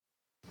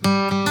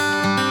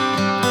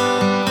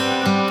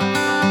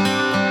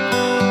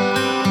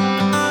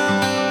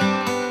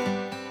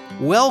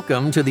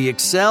Welcome to the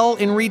Excel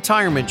in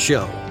Retirement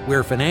Show,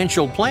 where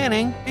financial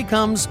planning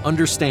becomes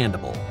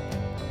understandable.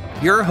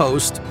 Your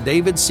host,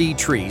 David C.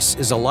 Treese,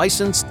 is a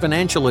licensed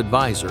financial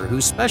advisor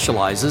who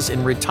specializes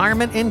in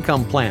retirement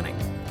income planning.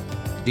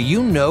 Do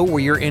you know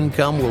where your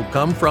income will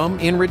come from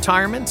in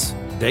retirement?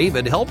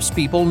 David helps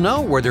people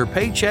know where their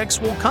paychecks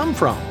will come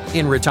from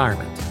in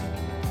retirement.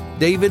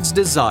 David's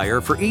desire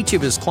for each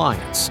of his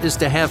clients is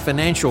to have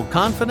financial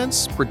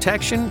confidence,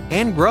 protection,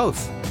 and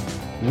growth.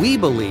 We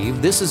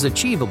believe this is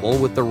achievable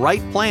with the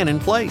right plan in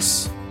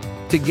place.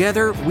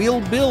 Together,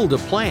 we'll build a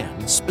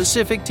plan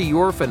specific to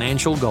your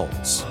financial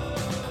goals.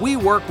 We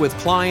work with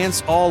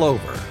clients all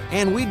over,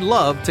 and we'd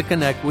love to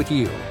connect with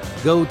you.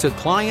 Go to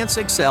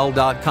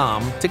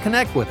clientsexcel.com to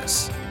connect with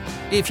us.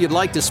 If you'd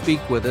like to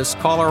speak with us,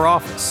 call our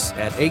office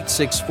at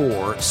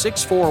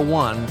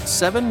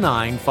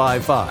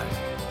 864-641-7955.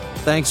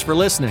 Thanks for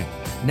listening.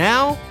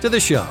 Now to the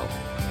show.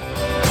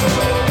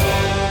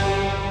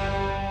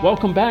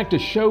 Welcome back to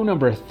show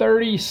number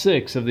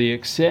 36 of the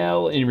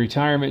Excel in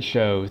Retirement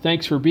Show.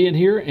 Thanks for being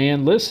here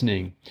and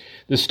listening.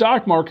 The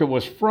stock market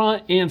was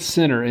front and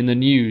center in the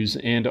news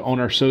and on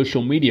our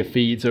social media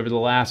feeds over the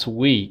last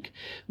week.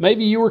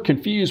 Maybe you were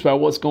confused by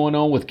what's going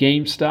on with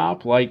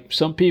GameStop, like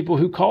some people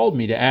who called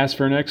me to ask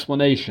for an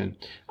explanation.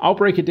 I'll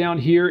break it down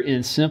here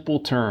in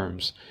simple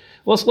terms.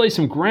 Let's lay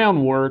some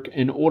groundwork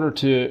in order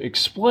to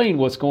explain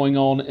what's going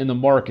on in the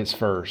markets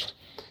first.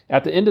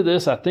 At the end of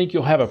this, I think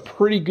you'll have a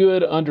pretty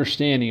good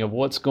understanding of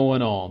what's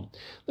going on.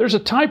 There's a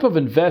type of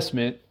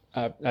investment,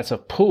 that's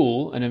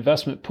an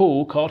investment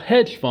pool called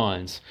hedge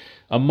funds.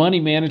 A money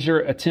manager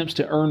attempts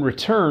to earn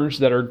returns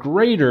that are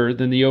greater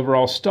than the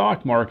overall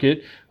stock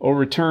market or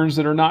returns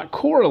that are not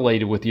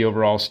correlated with the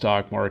overall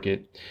stock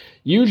market.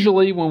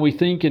 Usually when we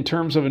think in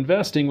terms of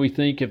investing, we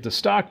think if the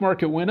stock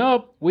market went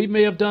up, we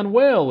may have done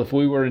well if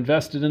we were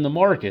invested in the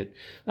market.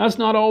 That's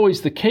not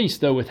always the case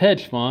though with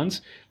hedge funds.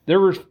 Their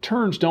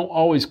returns don't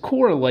always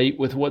correlate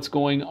with what's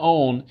going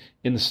on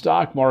in the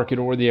stock market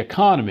or the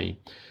economy.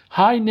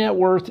 High net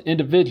worth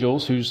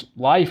individuals whose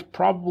life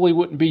probably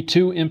wouldn't be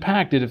too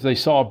impacted if they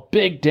saw a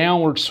big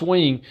downward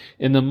swing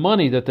in the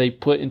money that they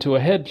put into a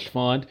hedge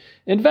fund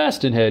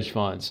invest in hedge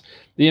funds.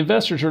 The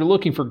investors are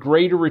looking for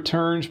greater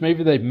returns.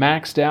 Maybe they've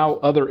maxed out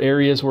other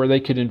areas where they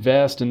could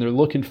invest and they're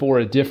looking for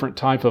a different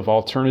type of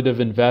alternative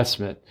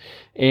investment.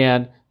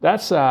 And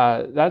that's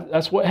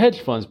what hedge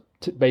funds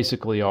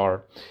basically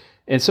are.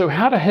 And so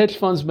how do hedge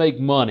funds make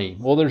money?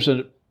 Well, there's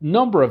a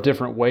number of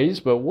different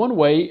ways, but one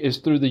way is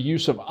through the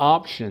use of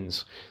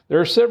options. There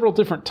are several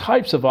different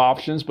types of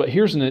options, but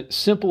here's a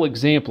simple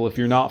example if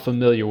you're not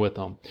familiar with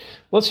them.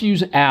 Let's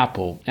use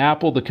Apple.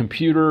 Apple, the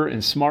computer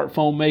and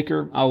smartphone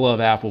maker. I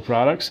love Apple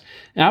products.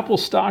 Apple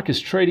stock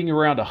is trading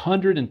around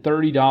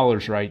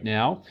 $130 right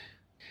now.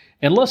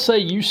 And let's say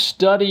you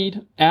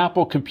studied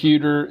Apple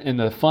computer and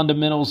the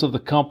fundamentals of the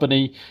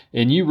company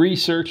and you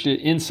researched it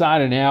inside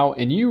and out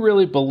and you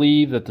really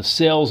believe that the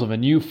sales of a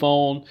new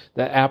phone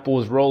that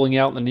Apple is rolling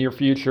out in the near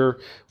future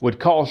would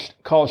cause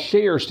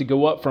shares to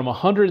go up from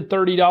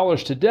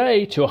 $130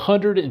 today to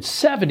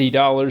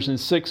 $170 in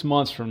 6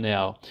 months from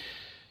now.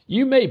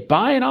 You may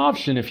buy an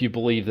option if you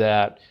believe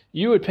that.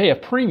 You would pay a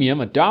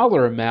premium, a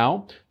dollar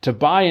amount, to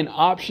buy an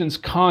options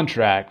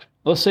contract.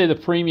 Let's say the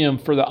premium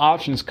for the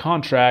options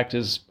contract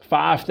is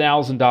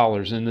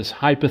 $5,000 in this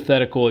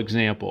hypothetical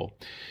example.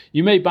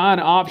 You may buy an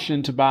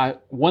option to buy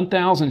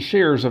 1,000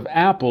 shares of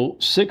Apple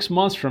 6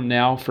 months from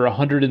now for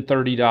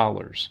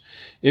 $130.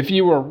 If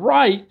you were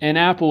right and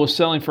Apple was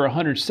selling for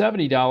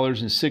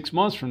 $170 in 6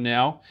 months from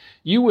now,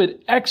 you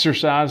would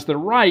exercise the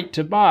right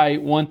to buy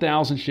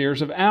 1,000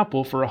 shares of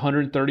Apple for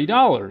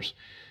 $130.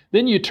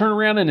 Then you turn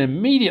around and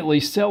immediately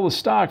sell the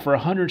stock for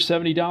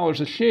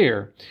 $170 a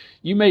share.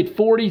 You made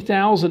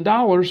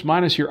 $40,000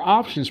 minus your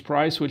options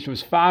price, which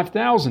was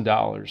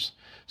 $5,000.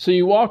 So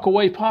you walk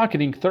away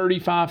pocketing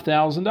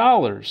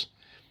 $35,000.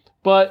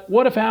 But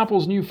what if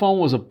Apple's new phone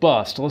was a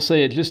bust? Let's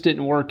say it just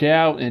didn't work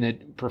out and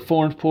it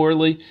performed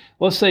poorly.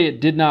 Let's say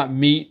it did not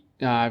meet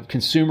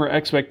consumer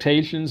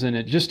expectations and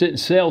it just didn't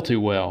sell too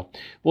well.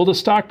 Well, the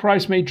stock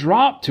price may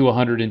drop to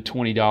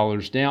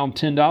 $120, down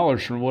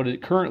 $10 from what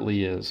it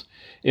currently is.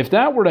 If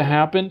that were to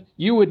happen,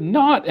 you would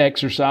not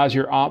exercise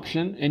your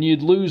option and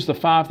you'd lose the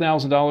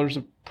 $5,000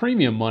 of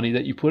premium money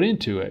that you put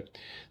into it.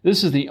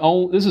 This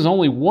is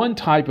only one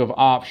type of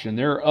option.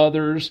 There are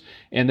others,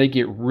 and they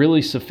get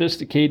really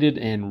sophisticated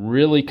and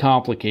really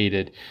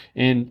complicated.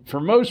 And for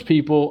most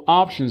people,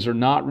 options are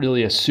not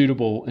really a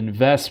suitable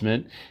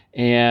investment,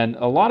 and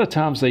a lot of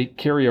times they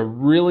carry a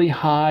really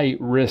high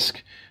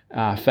risk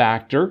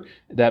factor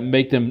that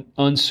make them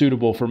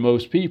unsuitable for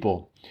most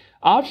people.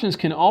 Options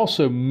can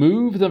also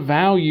move the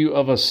value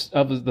of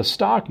the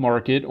stock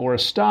market or a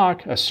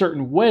stock a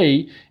certain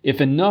way if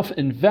enough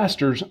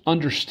investors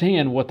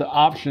understand what the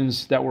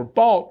options that were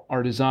bought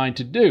are designed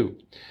to do.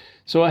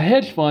 So a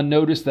hedge fund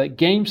noticed that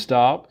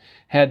GameStop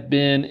had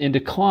been in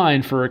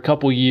decline for a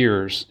couple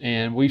years,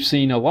 and we've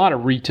seen a lot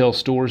of retail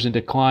stores in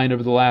decline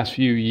over the last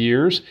few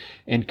years,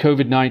 and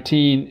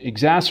COVID-19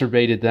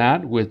 exacerbated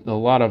that with a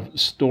lot of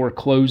store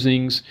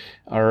closings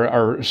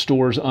or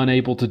stores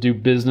unable to do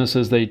business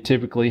as they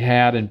typically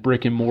had in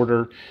brick and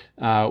mortar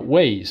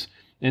ways.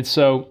 And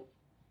so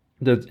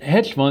the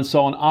hedge fund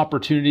saw an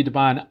opportunity to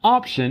buy an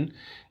option,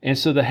 and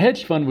so the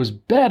hedge fund was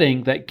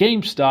betting that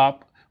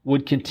GameStop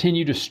would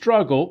continue to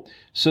struggle,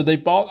 so they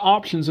bought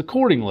options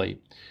accordingly.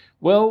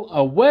 Well, a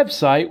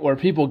website where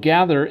people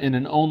gather in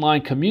an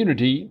online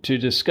community to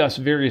discuss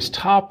various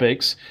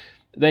topics,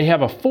 they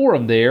have a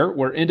forum there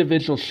where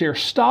individuals share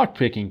stock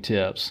picking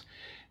tips.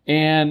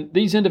 And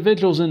these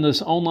individuals in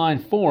this online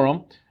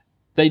forum,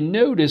 they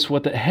noticed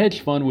what the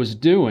hedge fund was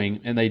doing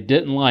and they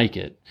didn't like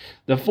it.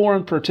 The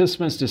forum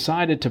participants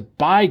decided to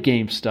buy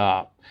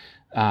GameStop,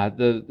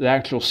 the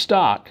actual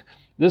stock.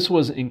 This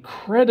was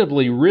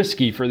incredibly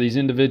risky for these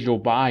individual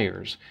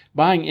buyers.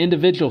 Buying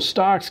individual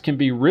stocks can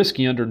be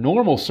risky under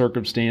normal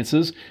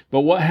circumstances,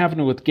 but what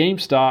happened with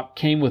GameStop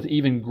came with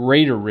even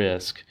greater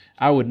risk.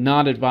 I would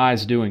not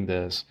advise doing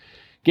this.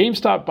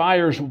 GameStop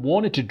buyers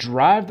wanted to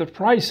drive the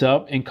price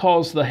up and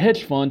cause the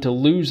hedge fund to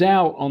lose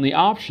out on the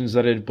options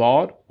that it had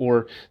bought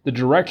or the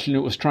direction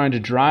it was trying to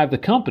drive the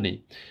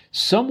company.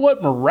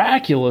 Somewhat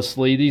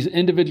miraculously, these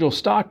individual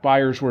stock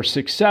buyers were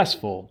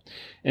successful.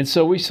 And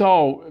so we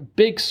saw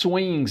big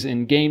swings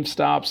in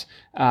GameStop's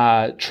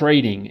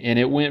trading, and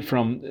it went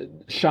from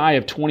shy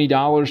of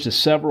 $20 to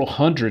several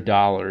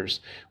 $100s.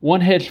 One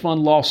hedge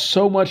fund lost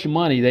so much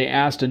money, they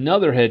asked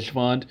another hedge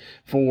fund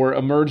for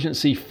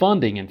emergency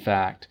funding, in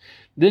fact.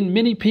 Then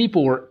many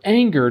people were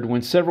angered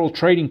when several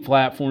trading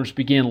platforms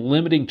began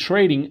limiting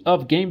trading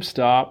of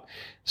GameStop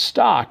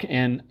stock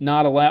and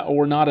not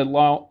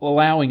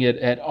allowing it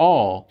at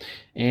all.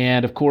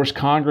 And of course,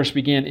 Congress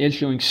began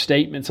issuing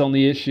statements on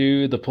the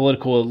issue. The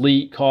political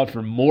elite called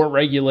for more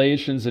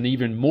regulations and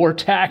even more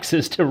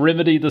taxes to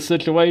remedy the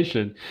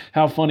situation.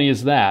 How funny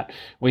is that?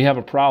 We have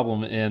a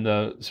problem and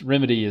the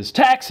remedy is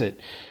tax it.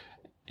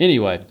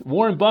 Anyway,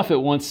 Warren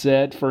Buffett once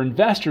said, for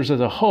investors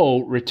as a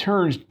whole,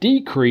 returns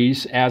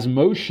decrease as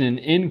motion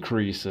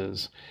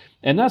increases.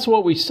 And that's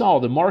what we saw.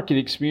 The market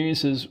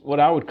experiences what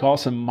I would call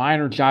some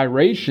minor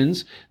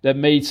gyrations that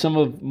made some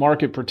of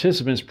market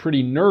participants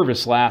pretty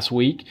nervous last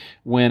week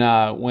when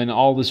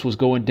all this was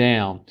going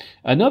down.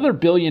 Another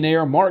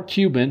billionaire, Mark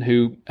Cuban,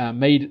 who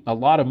made a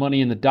lot of money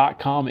in the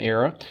dot-com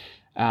era,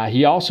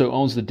 he also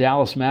owns the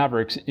Dallas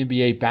Mavericks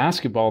NBA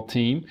basketball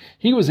team.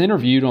 He was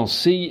interviewed on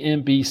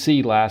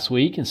CNBC last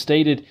week and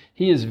stated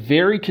he is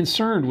very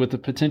concerned with the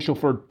potential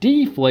for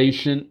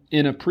deflation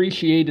in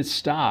appreciated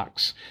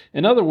stocks.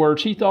 In other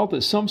words, he thought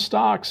that some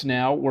stocks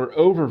now were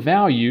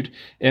overvalued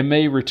and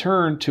may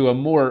return to a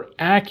more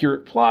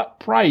accurate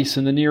price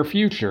in the near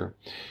future.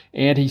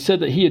 And he said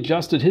that he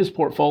adjusted his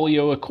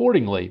portfolio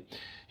accordingly.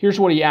 Here's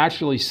what he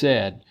actually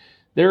said.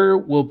 There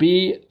will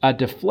be a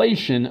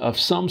deflation of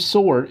some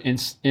sort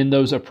in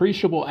those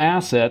appreciable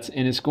assets,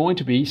 and it's going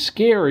to be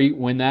scary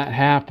when that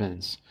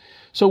happens.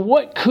 So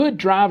what could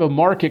drive a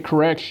market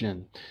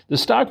correction? The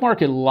stock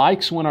market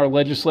likes when our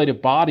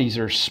legislative bodies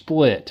are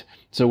split.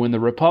 So when the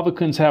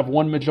Republicans have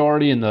one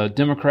majority and the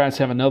Democrats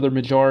have another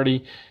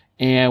majority,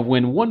 and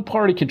when one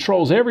party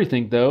controls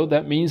everything, though,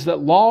 that means that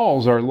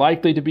laws are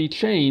likely to be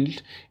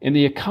changed, and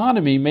the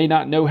economy may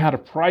not know how to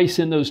price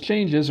in those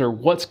changes or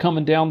what's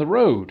coming down the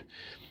road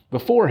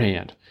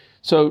beforehand.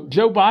 So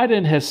Joe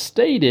Biden has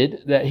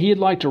stated that he'd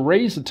like to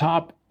raise the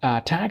top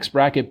tax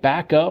bracket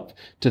back up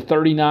to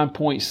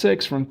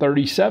 39.6 from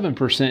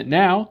 37%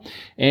 now.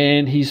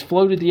 And he's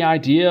floated the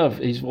idea of,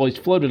 he's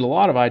floated a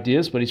lot of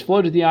ideas, but he's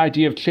floated the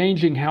idea of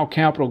changing how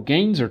capital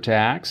gains are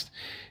taxed.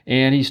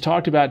 And he's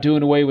talked about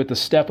doing away with the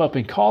step up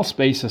in cost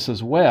basis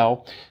as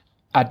well.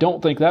 I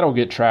don't think that'll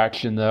get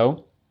traction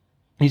though.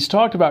 He's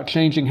talked about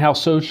changing how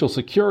Social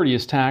Security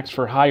is taxed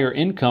for higher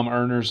income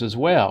earners as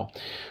well.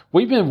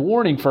 We've been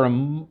warning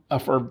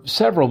for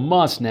several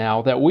months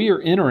now that we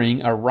are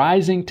entering a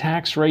rising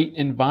tax rate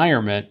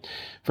environment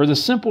for the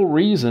simple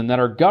reason that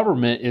our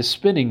government is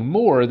spending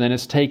more than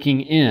it's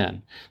taking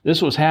in.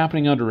 This was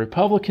happening under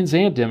Republicans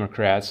and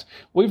Democrats.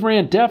 We've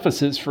ran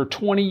deficits for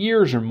 20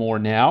 years or more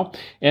now,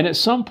 and at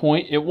some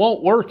point it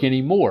won't work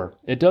anymore.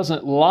 It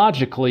doesn't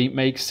logically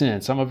make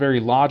sense. I'm a very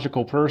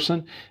logical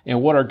person,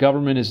 and what our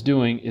government is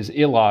doing is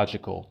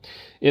illogical.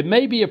 It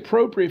may be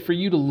appropriate for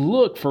you to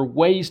look for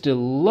ways to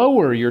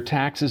lower your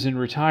taxes in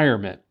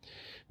retirement.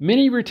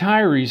 Many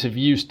retirees have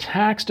used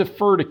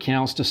tax-deferred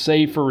accounts to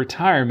save for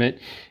retirement,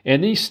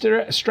 and these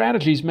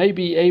strategies may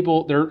be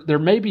there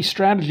may be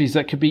strategies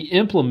that could be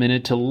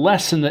implemented to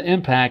lessen the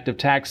impact of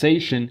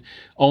taxation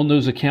on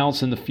those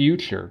accounts in the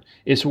future.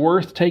 It's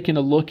worth taking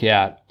a look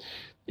at.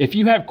 If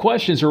you have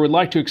questions or would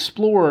like to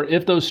explore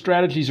if those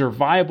strategies are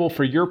viable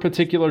for your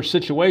particular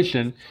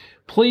situation,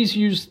 please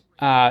use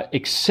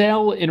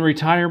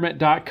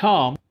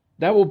excelinretirement.com.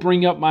 That will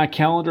bring up my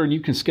calendar and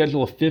you can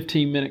schedule a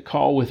 15-minute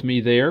call with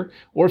me there.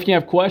 Or if you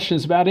have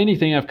questions about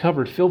anything I've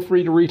covered, feel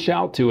free to reach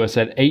out to us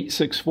at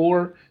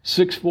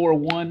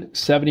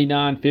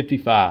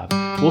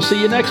 864-641-7955. We'll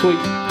see you next week.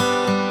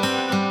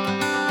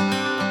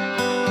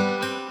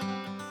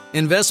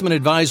 Investment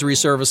advisory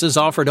services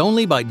offered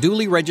only by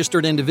duly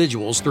registered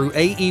individuals through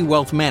AE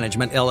Wealth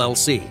Management,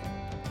 LLC.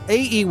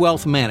 AE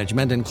Wealth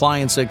Management and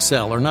Clients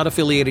Excel are not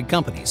affiliated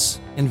companies.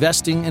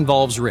 Investing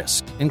involves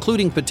risk,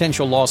 including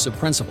potential loss of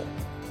principal.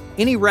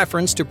 Any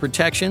reference to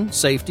protection,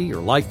 safety,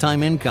 or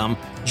lifetime income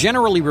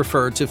generally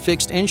refer to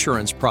fixed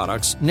insurance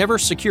products, never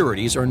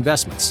securities or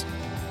investments.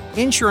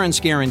 Insurance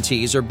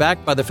guarantees are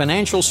backed by the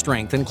financial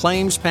strength and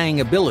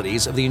claims-paying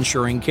abilities of the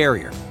insuring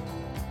carrier.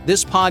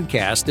 This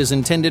podcast is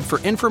intended for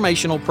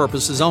informational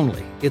purposes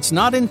only. It's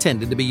not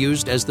intended to be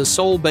used as the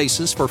sole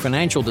basis for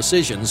financial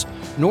decisions,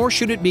 nor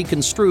should it be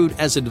construed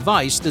as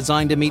advice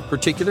designed to meet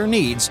particular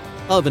needs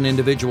of an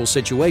individual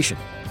situation.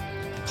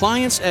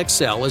 Clients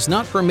Excel is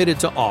not permitted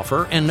to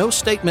offer, and no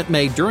statement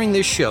made during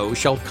this show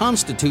shall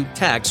constitute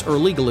tax or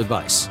legal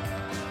advice.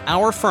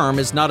 Our firm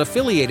is not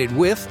affiliated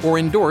with or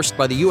endorsed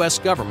by the U.S.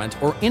 government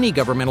or any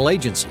governmental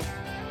agency.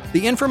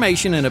 The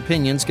information and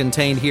opinions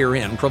contained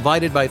herein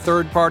provided by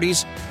third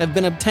parties have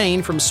been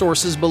obtained from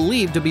sources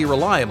believed to be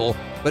reliable,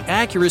 but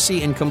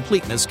accuracy and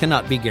completeness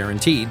cannot be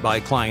guaranteed by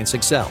Clients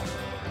Excel.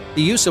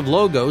 The use of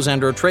logos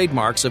and/or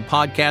trademarks of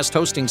podcast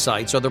hosting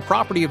sites are the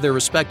property of their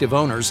respective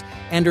owners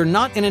and are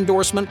not an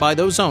endorsement by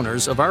those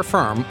owners of our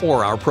firm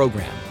or our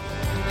program.